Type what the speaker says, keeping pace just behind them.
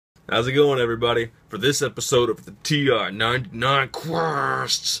How's it going, everybody? For this episode of the TI-99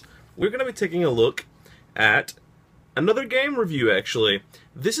 Quests, we're going to be taking a look at another game review, actually.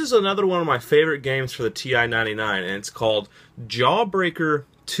 This is another one of my favorite games for the TI-99, and it's called Jawbreaker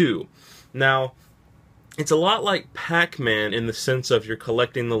 2. Now, it's a lot like Pac-Man in the sense of you're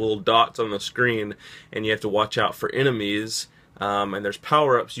collecting the little dots on the screen, and you have to watch out for enemies, and there's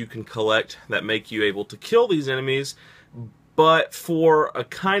power-ups you can collect that make you able to kill these enemies. But for a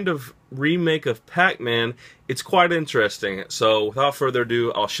kind of remake of Pac-Man, it's quite interesting. So without further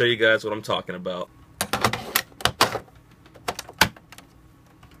ado, I'll show you guys what I'm talking about.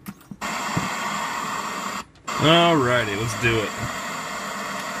 Alrighty, let's do it.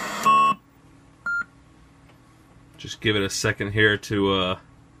 Just give it a second here to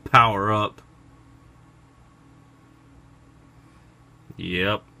power up.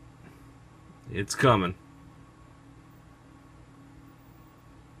 Yep, it's coming.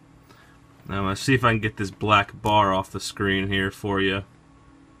 Now I'm going to see if I can get this black bar off the screen here for you.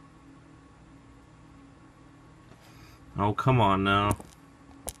 Oh, come on now.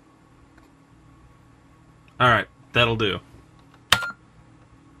 Alright, that'll do.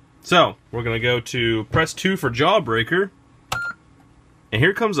 So, we're going to go to press 2 for Jawbreaker. And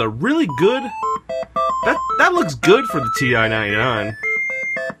here comes a really good... That looks good for the TI-99.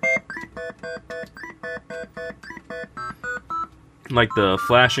 Like the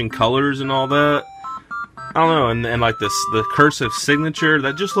flashing colors and all that. I don't know, and like this, the cursive signature,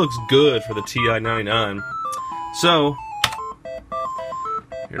 that just looks good for the TI-99. So,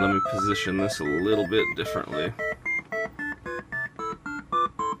 here, let me position this a little bit differently.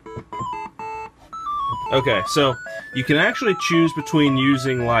 Okay, so you can actually choose between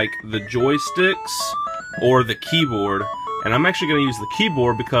using like the joysticks or the keyboard, and I'm actually going to use the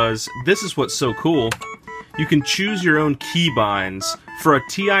keyboard because this is what's so cool. You can choose your own keybinds. For a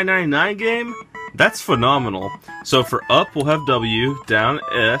TI-99 game, that's phenomenal. So for up, we'll have W, down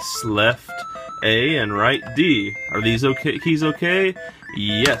S, left A, and right D. Are these okay? Keys okay?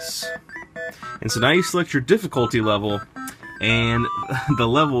 Yes. And so now you select your difficulty level, and the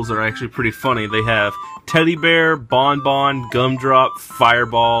levels are actually pretty funny. They have Teddy Bear, Bonbon, Gumdrop,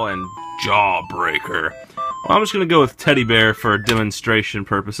 Fireball, and Jawbreaker. Well, I'm just going to go with Teddy Bear for demonstration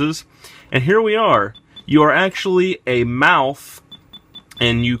purposes. And here we are. You are actually a mouth,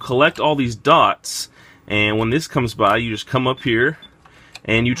 and you collect all these dots, and when this comes by, you just come up here,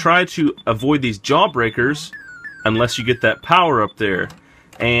 and you try to avoid these jawbreakers unless you get that power up there.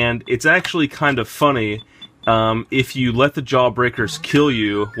 And it's actually kind of funny, if you let the jawbreakers kill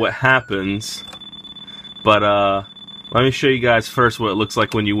you, what happens. But let me show you guys first what it looks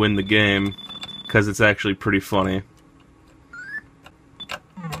like when you win the game, because it's actually pretty funny.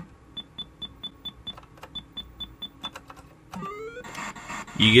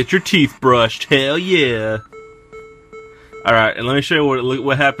 You get your teeth brushed, hell yeah! Alright, and let me show you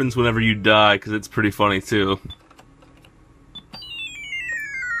what happens whenever you die, because it's pretty funny too.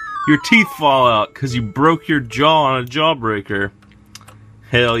 Your teeth fall out, because you broke your jaw on a jawbreaker.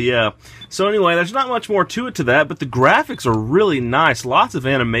 Hell yeah. So anyway, there's not much more to it to that, but the graphics are really nice. Lots of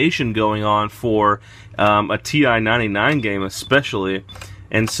animation going on for a TI-99 game especially.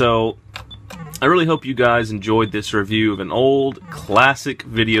 And so I really hope you guys enjoyed this review of an old, classic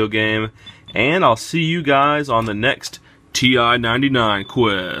video game, and I'll see you guys on the next TI-99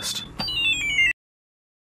 quest.